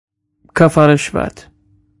Kafara Shevat.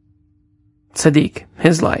 Tzaddik,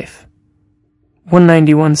 his life.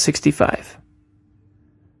 191.65.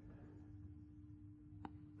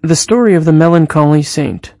 The story of the melancholy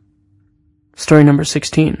saint. Story number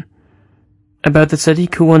 16. About the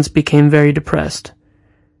tzaddik who once became very depressed,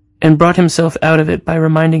 and brought himself out of it by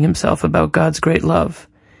reminding himself about God's great love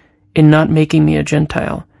in not making me a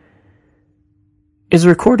Gentile, is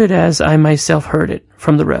recorded as I myself heard it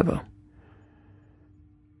from the Rebbe.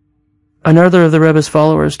 Another of the Rebbe's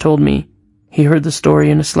followers told me he heard the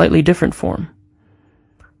story in a slightly different form.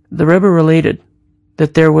 The Rebbe related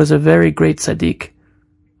that there was a very great tzaddik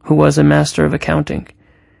who was a master of accounting.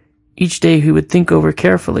 Each day he would think over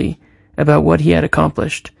carefully about what he had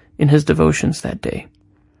accomplished in his devotions that day.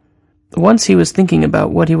 Once he was thinking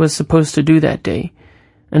about what he was supposed to do that day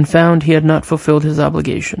and found he had not fulfilled his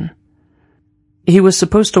obligation. He was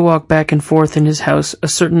supposed to walk back and forth in his house a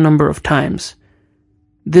certain number of times,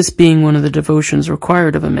 this being one of the devotions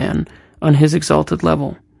required of a man on his exalted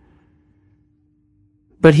level.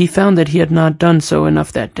 But he found that he had not done so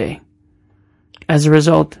enough that day. As a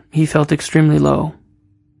result, he felt extremely low.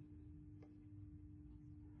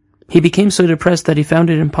 He became so depressed that he found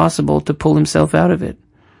it impossible to pull himself out of it.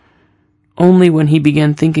 Only when he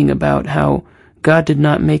began thinking about how God did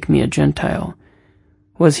not make me a Gentile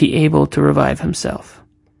was he able to revive himself.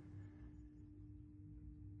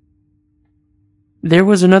 There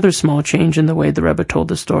was another small change in the way the Rebbe told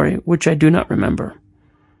the story, which I do not remember.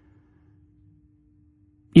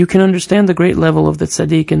 You can understand the great level of the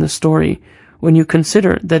tzaddik in the story when you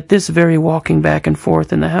consider that this very walking back and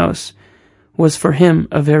forth in the house was for him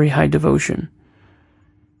a very high devotion,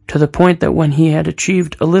 to the point that when he had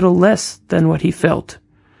achieved a little less than what he felt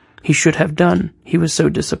he should have done, he was so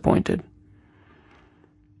disappointed.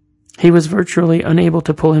 He was virtually unable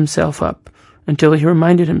to pull himself up until he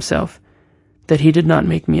reminded himself that he did not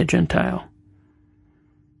make me a Gentile.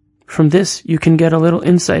 From this you can get a little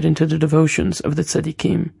insight into the devotions of the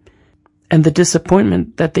tzaddikim and the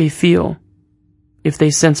disappointment that they feel if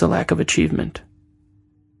they sense a lack of achievement.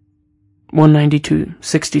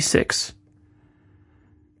 192.66.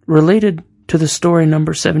 Related to the story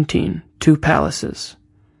number 17, 2 palaces.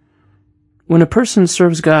 When a person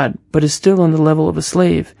serves God but is still on the level of a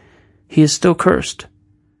slave, he is still cursed.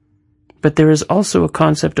 But there is also a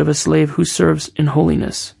concept of a slave who serves in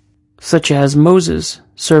holiness, such as Moses,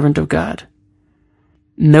 servant of God.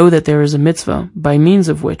 Know that there is a mitzvah by means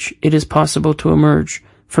of which it is possible to emerge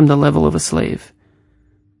from the level of a slave.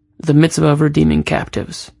 The mitzvah of redeeming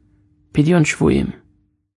captives. Pidyon Shvuim.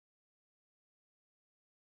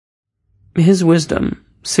 His wisdom,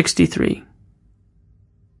 63.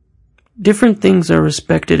 Different things are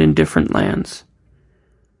respected in different lands.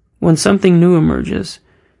 When something new emerges,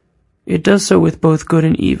 it does so with both good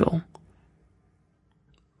and evil.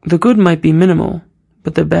 The good might be minimal,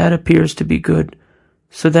 but the bad appears to be good,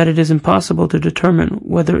 so that it is impossible to determine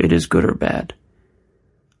whether it is good or bad.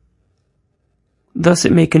 Thus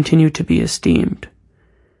it may continue to be esteemed.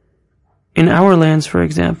 In our lands, for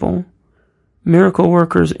example, miracle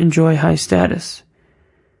workers enjoy high status.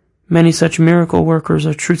 Many such miracle workers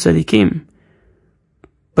are true tzaddikim,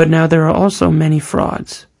 but now there are also many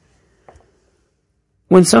frauds.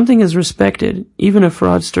 When something is respected, even a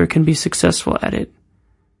fraudster can be successful at it.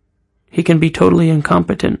 He can be totally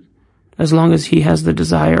incompetent as long as he has the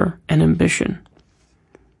desire and ambition.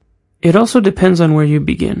 It also depends on where you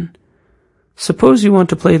begin. Suppose you want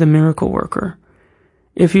to play the miracle worker.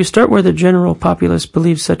 If you start where the general populace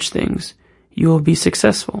believes such things, you will be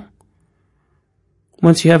successful.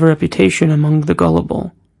 Once you have a reputation among the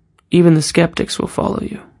gullible, even the skeptics will follow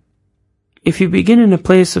you. If you begin in a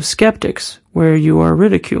place of skeptics where you are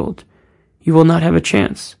ridiculed, you will not have a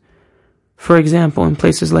chance. For example, in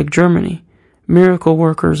places like Germany, miracle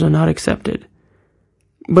workers are not accepted.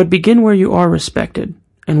 But begin where you are respected,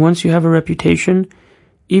 and once you have a reputation,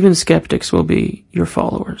 even skeptics will be your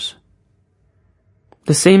followers.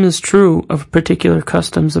 The same is true of particular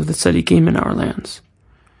customs of the tzaddikim in our lands.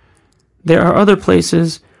 There are other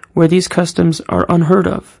places where these customs are unheard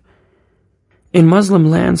of. In Muslim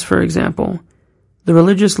lands, for example, the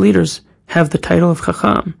religious leaders have the title of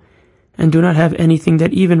Chacham and do not have anything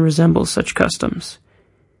that even resembles such customs.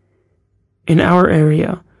 In our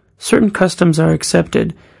area, certain customs are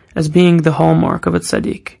accepted as being the hallmark of a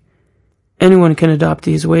tzaddik. Anyone can adopt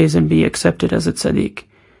these ways and be accepted as a tzaddik.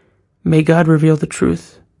 May God reveal the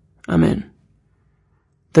truth. Amen.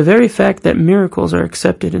 The very fact that miracles are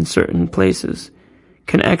accepted in certain places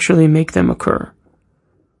can actually make them occur,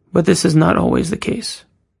 but this is not always the case.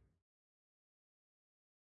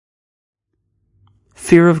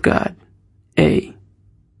 Fear of God. A.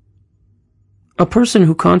 A person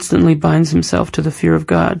who constantly binds himself to the fear of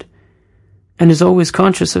God and is always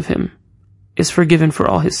conscious of him is forgiven for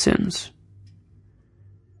all his sins.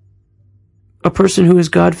 A person who is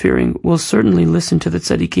God-fearing will certainly listen to the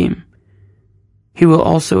tzaddikim. He will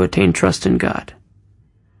also attain trust in God.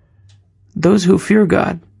 Those who fear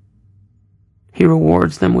God, he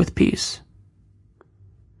rewards them with peace.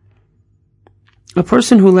 A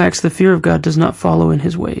person who lacks the fear of God does not follow in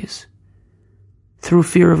his ways. Through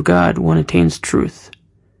fear of God, one attains truth.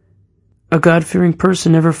 A God-fearing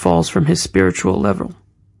person never falls from his spiritual level,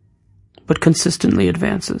 but consistently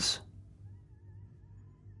advances.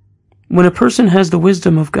 When a person has the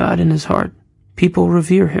wisdom of God in his heart, people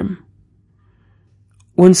revere him.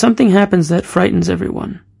 When something happens that frightens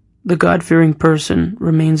everyone, the God-fearing person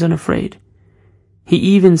remains unafraid. He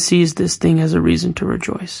even sees this thing as a reason to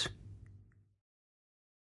rejoice.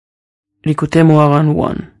 Likutei Moharan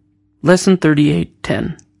 1, Lesson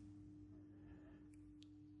 38:10.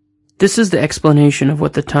 This is the explanation of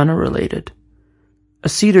what the Tana related. A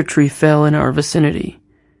cedar tree fell in our vicinity.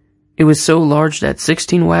 It was so large that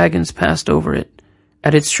 16 wagons passed over it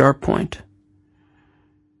at its sharp point.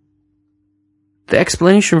 The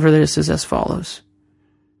explanation for this is as follows.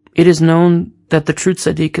 It is known that the true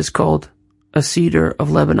tzaddik is called a cedar of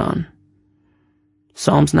Lebanon.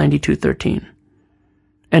 Psalms 92:13.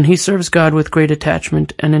 And he serves God with great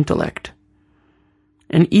attachment and intellect.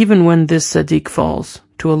 And even when this tzaddik falls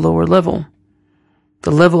to a lower level,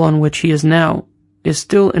 the level on which he is now is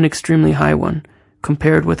still an extremely high one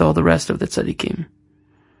compared with all the rest of the tzaddikim.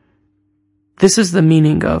 This is the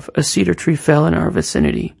meaning of a cedar tree fell in our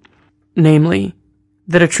vicinity, namely,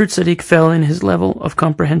 that a true tzaddik fell in his level of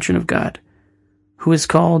comprehension of God, who is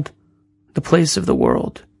called the place of the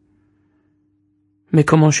world,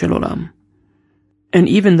 Mekomo shel Olam. And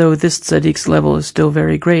even though this tzaddik's level is still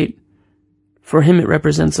very great, for him it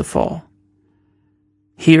represents a fall.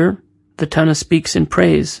 Here, the Tana speaks in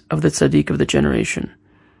praise of the tzaddik of the generation.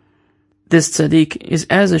 This tzaddik is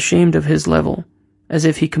as ashamed of his level as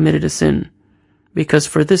if he committed a sin, because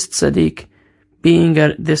for this tzaddik, being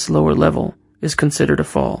at this lower level is considered a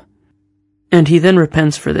fall, and he then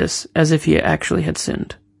repents for this as if he actually had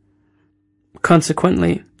sinned.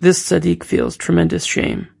 Consequently, this tzaddik feels tremendous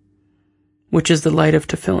shame, which is the light of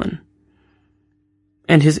tefillin,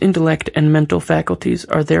 and his intellect and mental faculties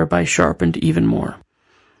are thereby sharpened even more.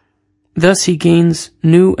 Thus he gains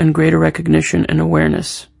new and greater recognition and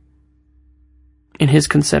awareness in his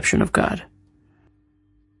conception of God.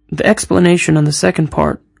 The explanation on the second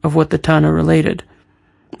part of what the Tana related,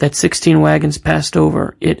 that 16 wagons passed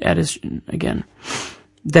over it at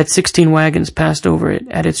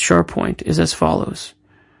its sharp point, is as follows.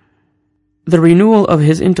 The renewal of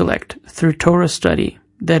his intellect through Torah study,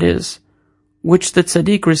 that is, which the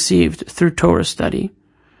tzaddik received through Torah study,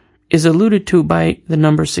 is alluded to by the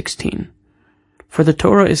number 16. For the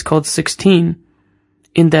Torah is called 16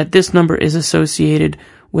 in that this number is associated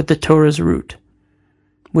with the Torah's root,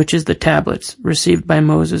 which is the tablets received by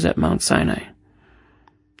Moses at Mount Sinai.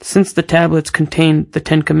 Since the tablets contained the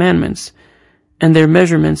 10 commandments, and their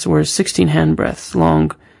measurements were 16 handbreadths long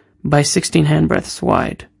by 16 handbreadths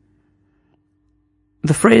wide.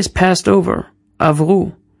 The phrase passed over,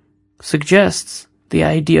 avru, suggests the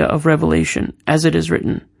idea of revelation as it is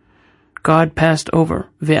written, God passed over,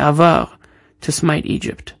 ve'avar, to smite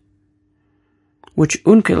Egypt, which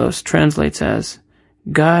Unkelos translates as,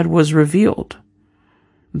 God was revealed.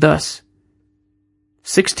 Thus,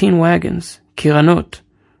 16 wagons, kiranot,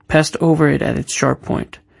 passed over it at its sharp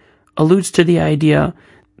point, alludes to the idea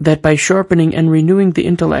that by sharpening and renewing the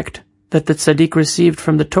intellect that the tzaddik received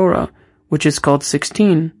from the Torah, which is called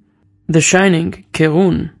 16, the shining,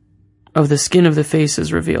 kerun, of the skin of the face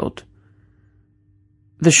is revealed.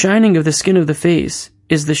 The shining of the skin of the face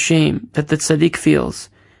is the shame that the tzaddik feels,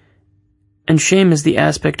 and shame is the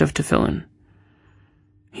aspect of tefillin.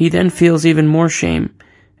 He then feels even more shame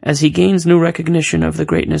as he gains new recognition of the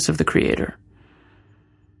greatness of the Creator.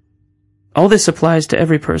 All this applies to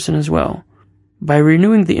every person as well. By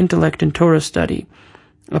renewing the intellect in Torah study,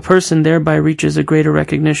 a person thereby reaches a greater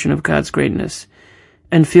recognition of God's greatness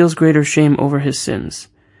and feels greater shame over his sins.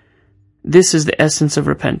 This is the essence of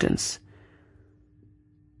repentance.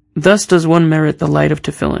 Thus does one merit the light of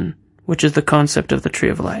tefillin, which is the concept of the tree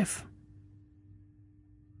of life.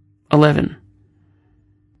 11.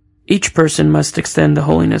 Each person must extend the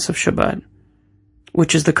holiness of Shabbat,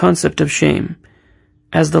 which is the concept of shame,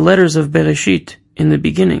 as the letters of Bereshit in the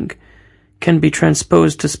beginning can be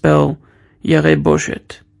transposed to spell Yareh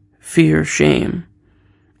Boshet, fear, shame,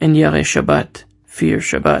 and Yareh Shabbat, fear,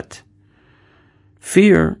 Shabbat.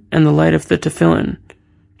 Fear and the light of the tefillin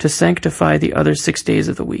to sanctify the other 6 days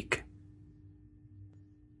of the week.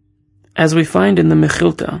 As we find in the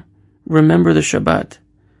Mechilta, remember the Shabbat,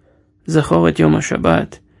 Zachor et Yom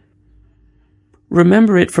HaShabbat,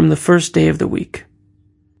 remember it from the first day of the week.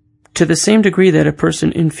 To the same degree that a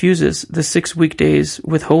person infuses the 6 weekdays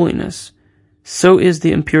with holiness, so is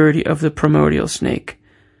the impurity of the primordial snake,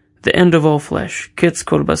 the end of all flesh, Kitz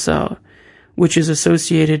Kol Basar, which is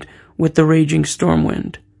associated with the raging storm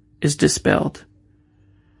wind, is dispelled.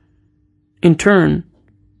 In turn,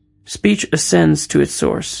 speech ascends to its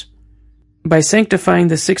source. By sanctifying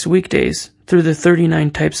the 6 weekdays through the 39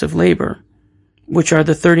 types of labor, which are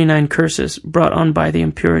the 39 curses brought on by the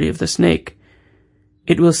impurity of the snake,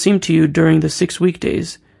 it will seem to you during the 6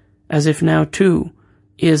 weekdays as if now too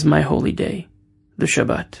is my holy day, the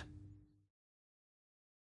Shabbat.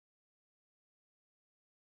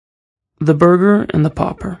 The Burgher and the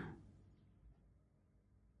Pauper.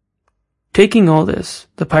 Taking all this,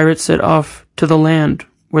 the pirate set off to the land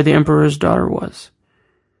where the emperor's daughter was.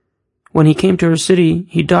 When he came to her city,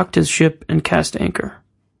 he docked his ship and cast anchor.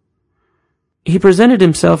 He presented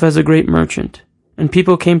himself as a great merchant, and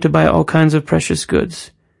people came to buy all kinds of precious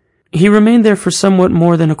goods. He remained there for somewhat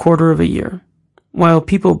more than a quarter of a year, while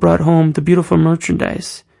people brought home the beautiful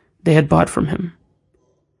merchandise they had bought from him.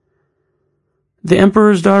 The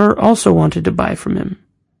emperor's daughter also wanted to buy from him,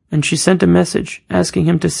 and she sent a message asking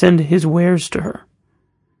him to send his wares to her.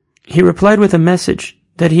 He replied with a message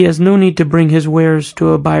that he has no need to bring his wares to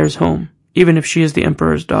a buyer's home, even if she is the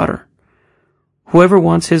emperor's daughter. Whoever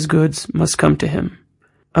wants his goods must come to him.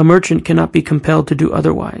 A merchant cannot be compelled to do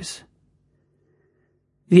otherwise.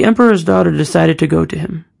 The emperor's daughter decided to go to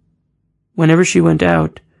him. Whenever she went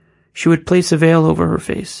out, she would place a veil over her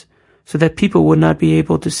face, so that people would not be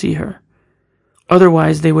able to see her.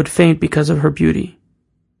 Otherwise they would faint because of her beauty.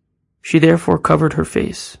 She therefore covered her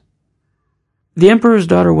face. The emperor's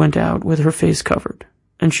daughter went out with her face covered,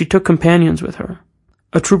 and she took companions with her.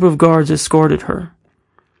 A troop of guards escorted her.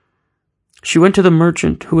 She went to the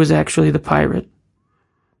merchant, who was actually the pirate,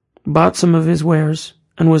 bought some of his wares,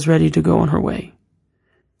 and was ready to go on her way.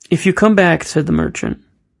 "If you come back," said the merchant,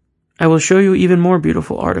 "I will show you even more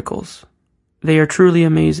beautiful articles. They are truly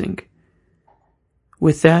amazing."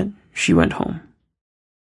 With that, she went home.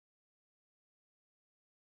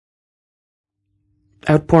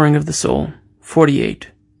 Outpouring of the Soul, 48.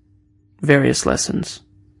 Various Lessons.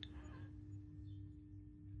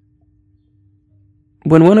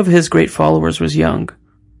 When one of his great followers was young,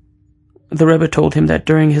 the Rebbe told him that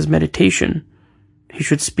during his meditation, he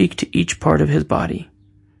should speak to each part of his body.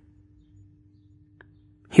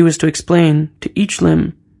 He was to explain to each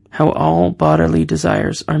limb how all bodily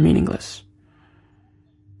desires are meaningless.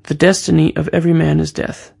 The destiny of every man is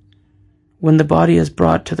death, when the body is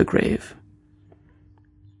brought to the grave.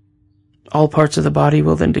 All parts of the body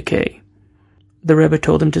will then decay. The Rebbe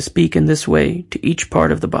told him to speak in this way to each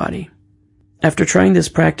part of the body. After trying this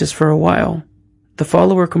practice for a while, the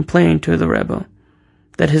follower complained to the Rebbe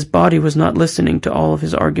that his body was not listening to all of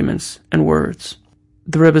his arguments and words.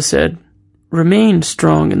 The Rebbe said, "Remain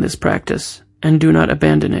strong in this practice and do not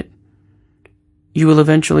abandon it. You will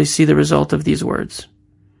eventually see the result of these words."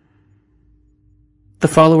 The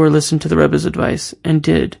follower listened to the Rebbe's advice and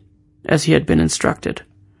did as he had been instructed.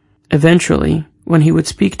 Eventually, when he would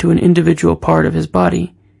speak to an individual part of his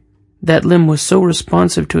body, that limb was so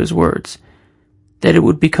responsive to his words that it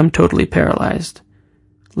would become totally paralyzed,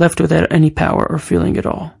 left without any power or feeling at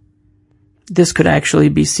all. This could actually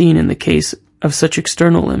be seen in the case of such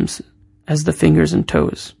external limbs as the fingers and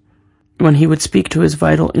toes. When he would speak to his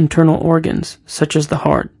vital internal organs, such as the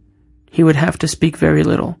heart, he would have to speak very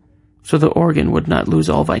little, so the organ would not lose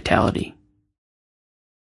all vitality.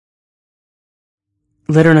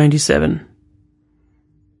 Letter 97.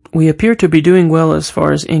 We appear to be doing well as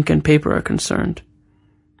far as ink and paper are concerned,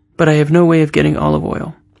 but I have no way of getting olive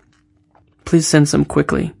oil. Please send some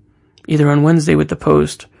quickly, either on Wednesday with the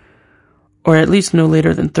post, or at least no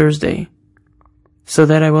later than Thursday, so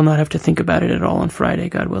that I will not have to think about it at all on Friday,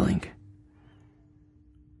 God willing.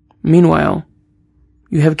 Meanwhile,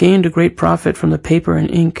 you have gained a great profit from the paper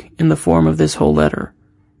and ink in the form of this whole letter,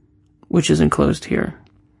 which is enclosed here.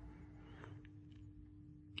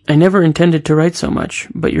 I never intended to write so much,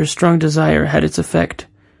 but your strong desire had its effect,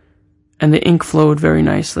 and the ink flowed very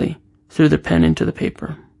nicely through the pen into the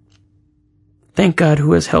paper. Thank God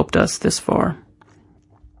who has helped us this far.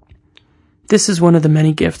 This is one of the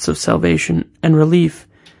many gifts of salvation and relief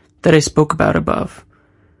that I spoke about above.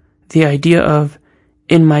 The idea of,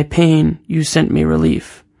 "In my pain you sent me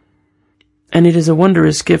relief." And it is a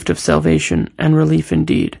wondrous gift of salvation and relief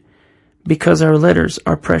indeed, because our letters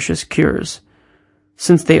are precious cures,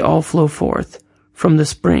 since they all flow forth from the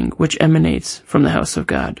spring which emanates from the house of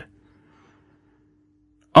God.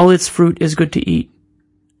 All its fruit is good to eat,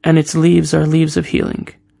 and its leaves are leaves of healing.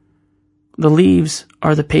 The leaves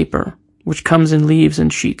are the paper, which comes in leaves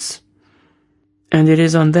and sheets, and it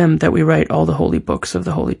is on them that we write all the holy books of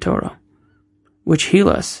the Holy Torah, which heal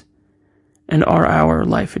us and are our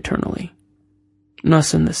life eternally.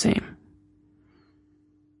 Nasan the same.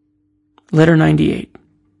 Letter 98.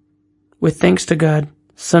 With thanks to God,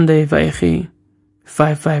 Sunday, Vayechi,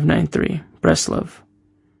 5593, Breslov.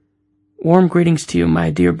 Warm greetings to you,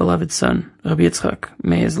 my dear beloved son, Rabbi Yitzchak.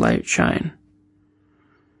 May his light shine.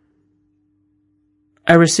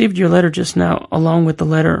 I received your letter just now, along with the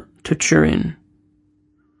letter to Turin.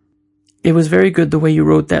 It was very good the way you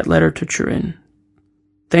wrote that letter to Turin.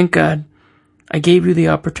 Thank God I gave you the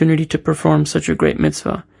opportunity to perform such a great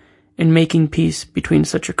mitzvah in making peace between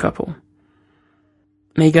such a couple.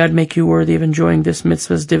 May God make you worthy of enjoying this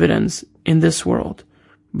mitzvah's dividends in this world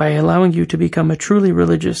by allowing you to become a truly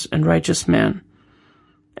religious and righteous man,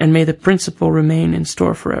 and may the principle remain in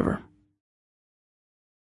store forever.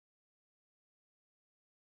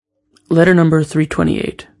 Letter number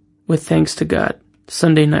 328. With thanks to God,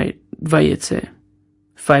 Sunday night, Vayetze,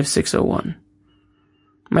 5601.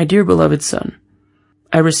 My dear beloved son,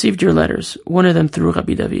 I received your letters, one of them through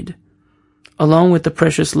Rabbi David, along with the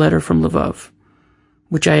precious letter from Lvov,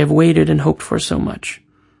 which I have waited and hoped for so much.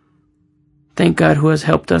 Thank God who has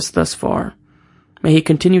helped us thus far. May he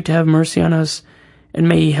continue to have mercy on us, and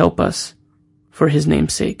may he help us, for his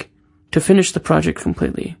name's sake, to finish the project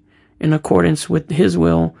completely, in accordance with his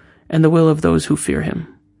will and the will of those who fear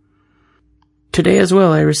him. Today as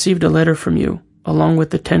well I received a letter from you, along with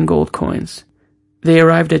the 10 gold coins. They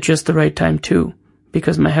arrived at just the right time too,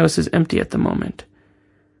 because my house is empty at the moment.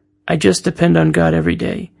 I just depend on God every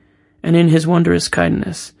day, and in his wondrous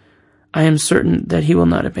kindness, I am certain that he will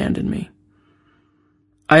not abandon me.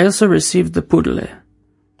 I also received the pudle,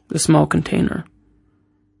 the small container,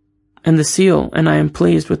 and the seal, and I am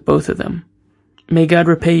pleased with both of them. May God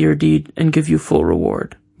repay your deed and give you full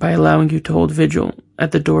reward by allowing you to hold vigil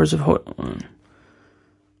at the doors of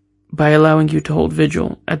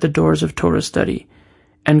Torah study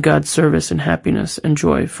and God's service in happiness and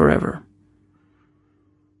joy forever.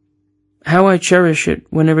 How I cherish it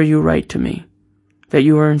whenever you write to me that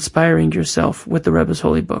you are inspiring yourself with the Rebbe's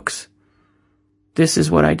holy books. This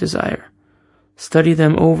is what I desire. Study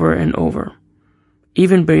them over and over.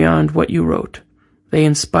 Even beyond what you wrote, they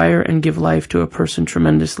inspire and give life to a person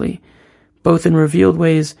tremendously, both in revealed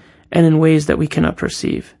ways and in ways that we cannot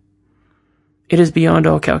perceive. It is beyond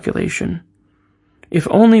all calculation. If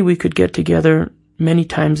only we could get together many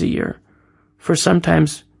times a year, for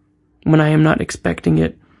sometimes, when I am not expecting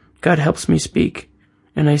it, God helps me speak,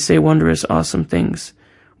 and I say wondrous, awesome things,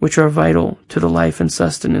 which are vital to the life and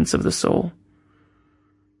sustenance of the soul.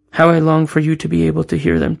 How I long for you to be able to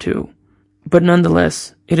hear them too. But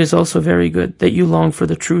nonetheless, it is also very good that you long for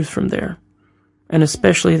the truth from there, and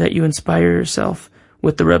especially that you inspire yourself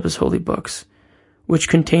with the Rebbe's holy books, which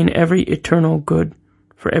contain every eternal good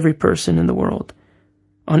for every person in the world,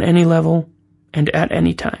 on any level and at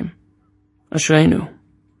any time. Ashreinu.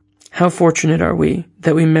 How fortunate are we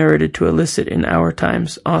that we merited to elicit in our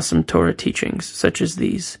times awesome Torah teachings such as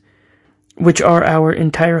these, which are our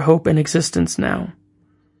entire hope and existence now.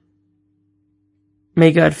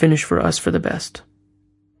 May God finish for us for the best.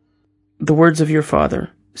 The words of your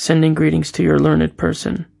father, sending greetings to your learned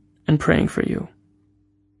person, and praying for you.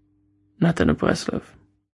 Natan of Breslov.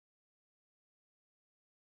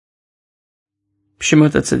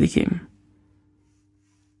 Shemot HaTzadikim.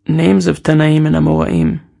 Names of Tanaim and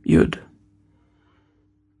Amoraim, Yud.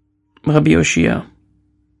 Rabbi Yoshia.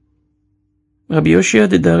 Rabbi Yoshia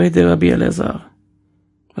de Dare de Rabbi Elazar.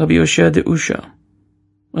 Rabbi Yoshia de Usha.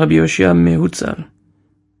 Rabbi Yoshia Mehutzal.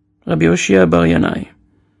 Rabbi Yoshia bar Yanai.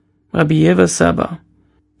 Rabbi Yeva Saba.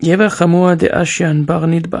 Yeva Chamua de Ashyan bar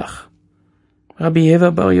Nidbach. Rabbi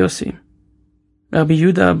Yeva bar Yossi. Rabbi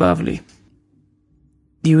Yuda Bavli.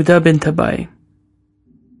 Yehuda ben Tabai.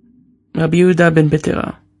 Rabbi Yehuda ben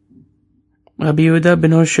Betera. Rabbi Yehuda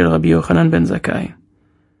beno shel Rabbi Yochanan ben Zakkai.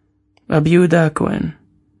 Rabbi Yehuda HaKohen.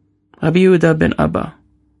 Rabbi Yehuda ben Abba.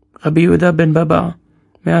 Rabbi Yehuda ben Baba,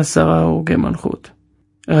 110 הרוגי מלכות.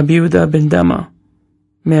 רבי יהודה בן דמה,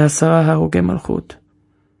 110 הרוגי מלכות.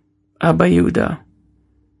 אבא יהודה.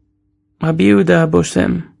 רבי יהודה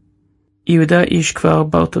הבושם. יהודה איש כפר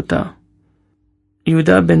ברטוטה.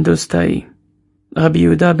 יהודה בן דוסטאי. רבי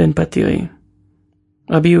יהודה בן פטירי.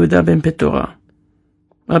 רבי יהודה בן פטורה.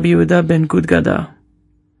 רבי יהודה בן גודגדה.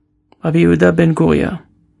 רבי יהודה בן גוריה.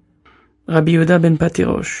 רבי יהודה בן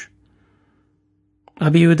פטירוש.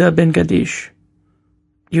 רבי יהודה בן גדיש.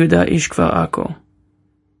 יהודה איש כפר עכו.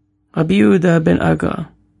 רבי יהודה בן אגרה.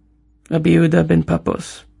 Rabbi Yehuda ben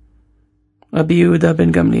Papos, Rabbi Yehuda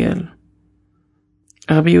ben Gamliel,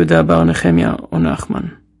 Rabbi Yehuda bar Nehemiah o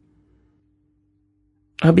Nachman,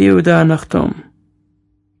 Rabbi Yehuda Nachtom,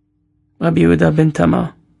 Rabbi Yehuda ben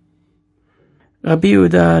Tama, Rabbi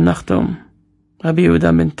Yehuda Nachtom, Rabbi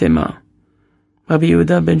Yehuda ben Tema, Rabbi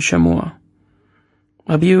Yehuda ben Shamua,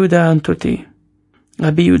 Rabbi Yehuda Antuti,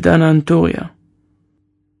 Rabbi Yehuda Anturia,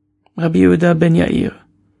 Rabbi Yehuda ben Yair,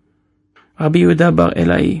 Rabbi Yehuda bar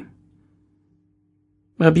Elai,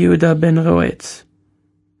 Rabbi Yehuda ben Roetz,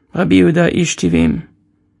 Rabbi Yehuda ish Tivim,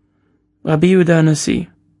 Rabbi Yehuda Nasi,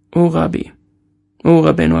 U Rabbi, U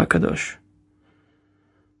Rabbeinu HaKadosh,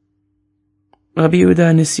 Rabbi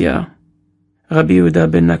Yehuda Nisya, Rabbi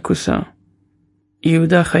Yehuda ben Nakusa,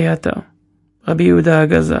 Yehuda Chayata, Rabbi Yehuda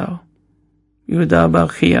Agazar, Yehuda bar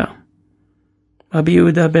Chia, Rabbi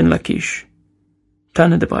Yehuda ben Lakish,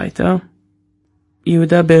 Tana de Braita,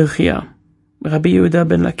 Yehuda ber Chia, Rabbi Yehuda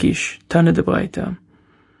ben Lakish, Tana de Braita,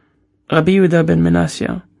 Rabbi Yehuda ben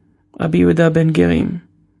Menasya, Rabbi Yehuda ben Gerim,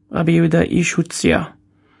 Rabbi Yehuda ish Hutzia,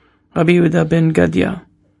 Rabbi Yehuda ben Gadia,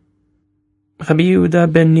 Rabbi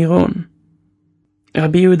Yehuda ben Niron,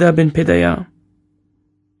 Rabbi Yehuda ben Pedaya,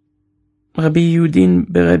 Rabbi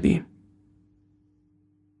Yehudin beRebi,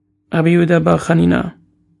 Rabbi Yehuda bar Chanina,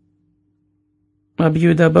 Rabbi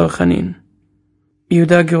Yehuda bar Chanin,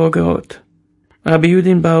 Yehuda Gerogerot, Rabbi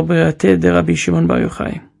Yehudin bar Beate de Rabbi Shimon bar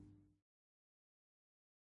Yochai.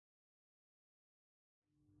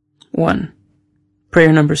 1.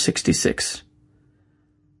 Prayer number 66.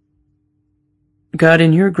 God,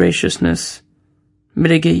 in your graciousness,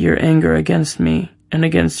 mitigate your anger against me and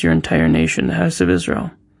against your entire nation, the house of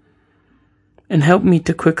Israel, and help me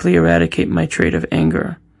to quickly eradicate my trait of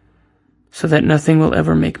anger, so that nothing will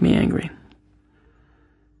ever make me angry.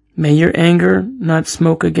 May your anger not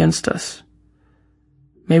smoke against us.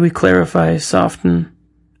 May we clarify, soften,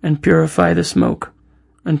 and purify the smoke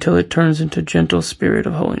until it turns into gentle spirit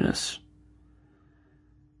of holiness.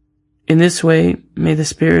 In this way, may the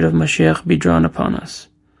spirit of Mashiach be drawn upon us.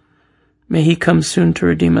 May he come soon to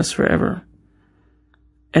redeem us forever.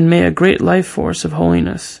 And may a great life force of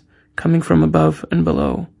holiness, coming from above and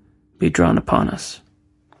below, be drawn upon us.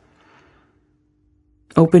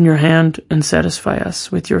 Open your hand and satisfy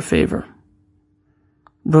us with your favor.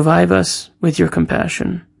 Revive us with your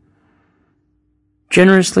compassion.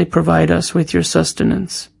 Generously provide us with your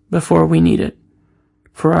sustenance before we need it,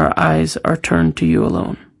 for our eyes are turned to you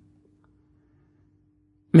alone.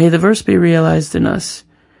 May the verse be realized in us.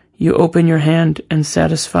 You open your hand and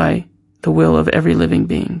satisfy the will of every living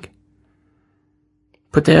being.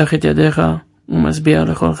 Poteach et yadecha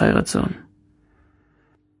umasbiach lechol chai ratzon.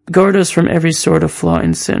 Guard us from every sort of flaw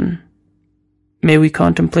and sin. May we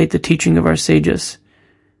contemplate the teaching of our sages.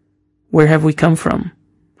 Where have we come from?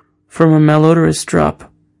 From a malodorous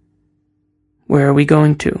drop. Where are we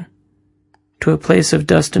going to? To a place of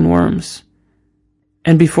dust and worms.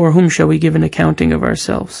 And before whom shall we give an accounting of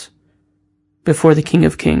ourselves? Before the King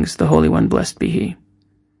of Kings, the Holy One, blessed be He.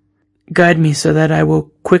 Guide me so that I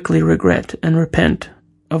will quickly regret and repent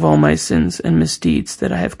of all my sins and misdeeds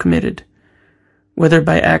that I have committed, whether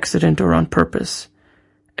by accident or on purpose,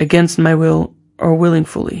 against my will or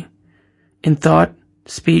willingly, in thought,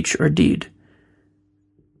 speech, or deed,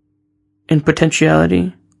 in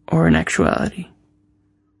potentiality or in actuality.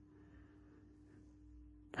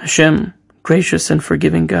 Hashem, gracious and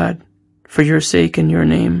forgiving God, for your sake and your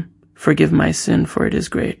name, forgive my sin, for it is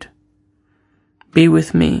great. Be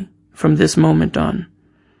with me from this moment on.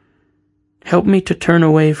 Help me to turn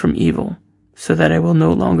away from evil, so that I will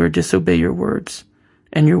no longer disobey your words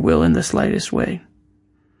and your will in the slightest way.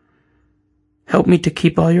 Help me to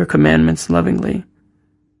keep all your commandments lovingly,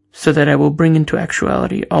 so that I will bring into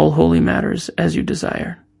actuality all holy matters as you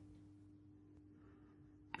desire.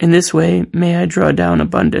 In this way, may I draw down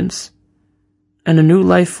abundance and a new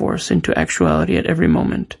life force into actuality at every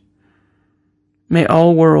moment. May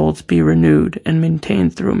all worlds be renewed and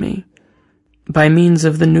maintained through me, by means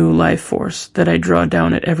of the new life force that I draw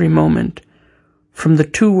down at every moment from the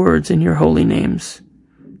two words in your holy names,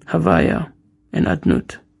 Havaya and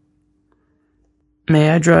Adnut. May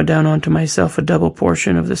I draw down onto myself a double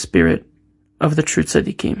portion of the spirit of the true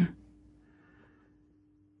tzaddikim.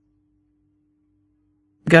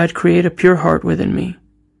 God, create a pure heart within me.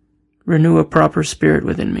 Renew a proper spirit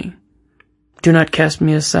within me. Do not cast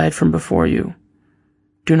me aside from before you.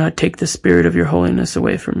 Do not take the spirit of your holiness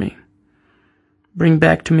away from me. Bring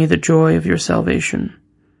back to me the joy of your salvation.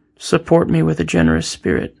 Support me with a generous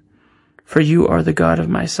spirit, for you are the God of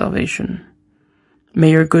my salvation.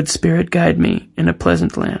 May your good spirit guide me in a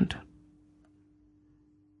pleasant land.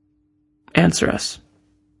 Answer us.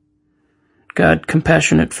 God,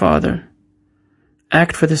 compassionate Father,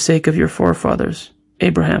 act for the sake of your forefathers,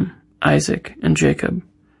 Abraham, Isaac, and Jacob,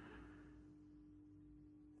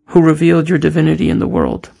 who revealed your divinity in the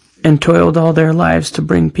world and toiled all their lives to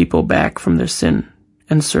bring people back from their sin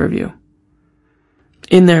and serve you.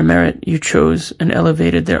 In their merit you chose and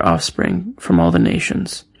elevated their offspring from all the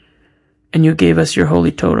nations, and you gave us your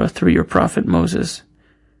holy Torah through your prophet Moses,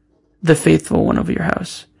 the faithful one of your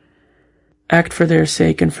house. Act for their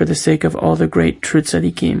sake and for the sake of all the great true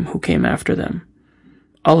tzaddikim who came after them,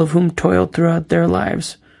 all of whom toiled throughout their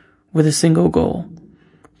lives with a single goal,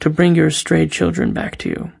 to bring your strayed children back to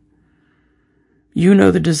you. You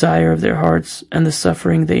know the desire of their hearts and the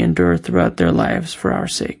suffering they endure throughout their lives for our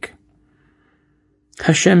sake.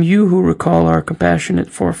 Hashem, you who recall our compassionate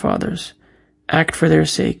forefathers, act for their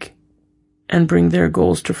sake and bring their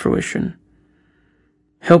goals to fruition.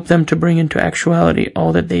 Help them to bring into actuality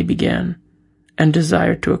all that they began and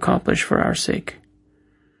desired to accomplish for our sake.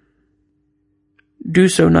 Do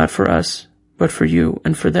so not for us, but for you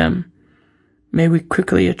and for them. May we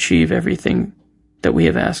quickly achieve everything that we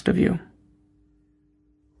have asked of you.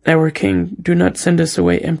 Our King, do not send us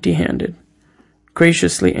away empty-handed.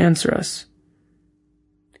 Graciously answer us.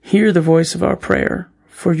 Hear the voice of our prayer,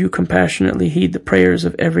 for you compassionately heed the prayers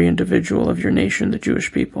of every individual of your nation, the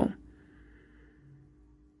Jewish people.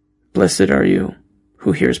 Blessed are you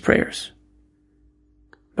who hears prayers.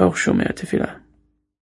 Baruch Shomei Tefillah.